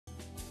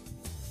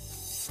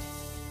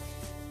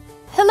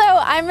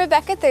I'm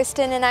Rebecca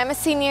Thurston, and I'm a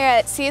senior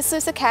at C.S.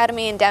 Lewis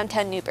Academy in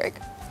downtown Newberg.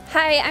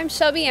 Hi, I'm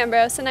Shelby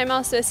Ambrose, and I'm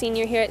also a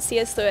senior here at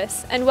C.S.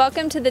 Lewis, and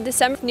welcome to the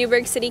December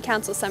Newberg City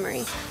Council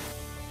Summary.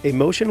 A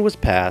motion was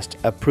passed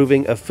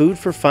approving a Food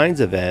for Fines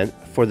event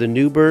for the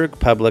Newberg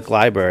Public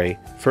Library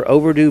for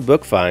overdue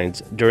book fines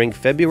during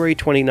February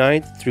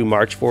 29th through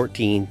March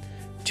 14,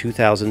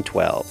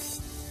 2012.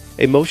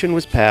 A motion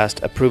was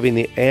passed approving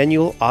the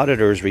annual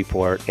auditor's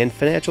report and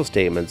financial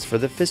statements for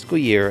the fiscal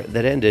year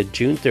that ended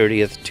June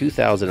 30th,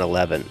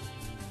 2011.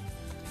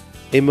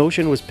 A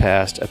motion was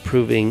passed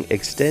approving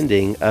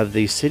extending of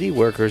the city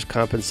workers'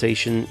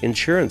 compensation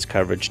insurance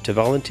coverage to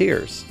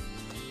volunteers.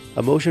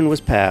 A motion was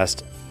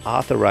passed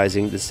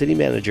authorizing the city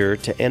manager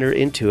to enter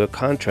into a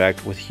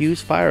contract with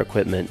Hughes Fire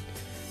Equipment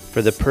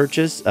for the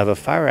purchase of a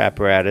fire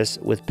apparatus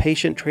with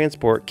patient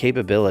transport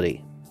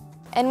capability.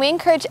 And we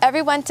encourage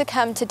everyone to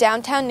come to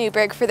downtown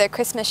Newberg for their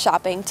Christmas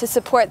shopping to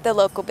support the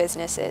local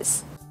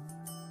businesses.